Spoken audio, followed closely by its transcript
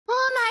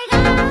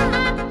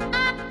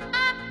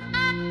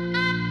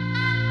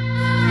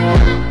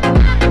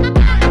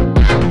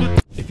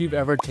you've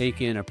ever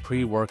taken a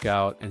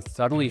pre-workout and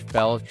suddenly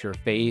felt your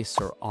face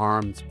or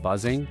arms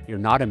buzzing, you're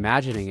not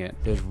imagining it.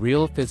 There's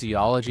real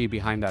physiology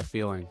behind that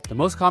feeling. The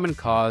most common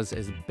cause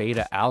is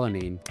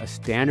beta-alanine, a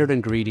standard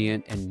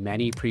ingredient in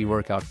many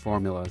pre-workout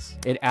formulas.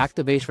 It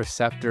activates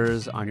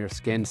receptors on your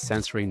skin's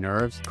sensory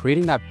nerves,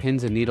 creating that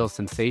pins and needles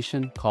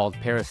sensation called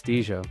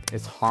paresthesia.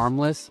 It's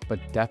harmless, but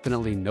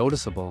definitely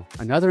noticeable.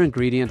 Another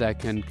ingredient that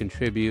can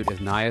contribute is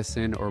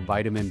niacin or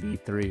vitamin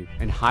B3.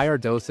 In higher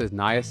doses,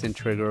 niacin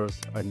triggers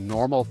a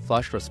normal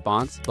flush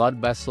response. Blood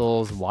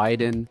vessels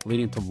widen,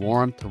 leading to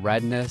warmth,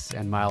 redness,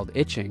 and mild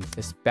itching,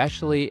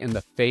 especially in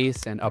the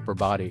face and upper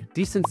body.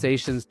 These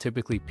sensations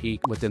typically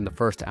peak within the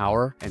first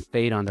hour and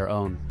fade on their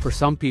own. For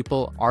some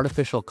people,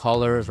 artificial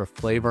colors or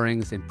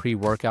flavorings in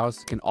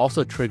pre-workouts can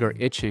also trigger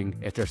itching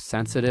if they're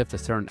sensitive to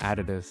certain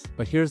additives.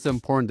 But here's the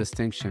important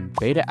distinction.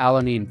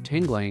 Beta-alanine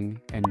tingling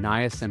and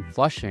niacin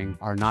flushing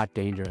are not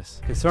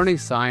dangerous. Concerning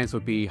signs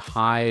would be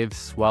hives,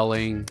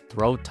 swelling,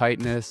 throat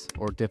tightness,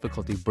 or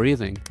difficulty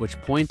breathing, which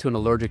point to an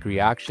allergic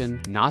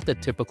reaction, not the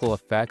typical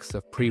effects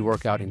of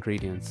pre-workout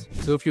ingredients.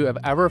 So if you have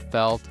ever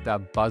felt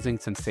that buzzing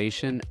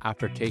sensation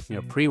after taking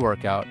a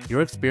pre-workout,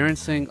 you're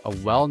experiencing a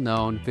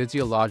well-known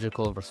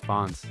physiological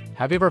response.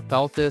 Have you ever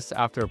felt this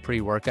after a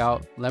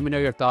pre-workout? Let me know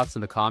your thoughts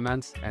in the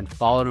comments and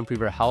follow to improve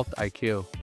your health IQ.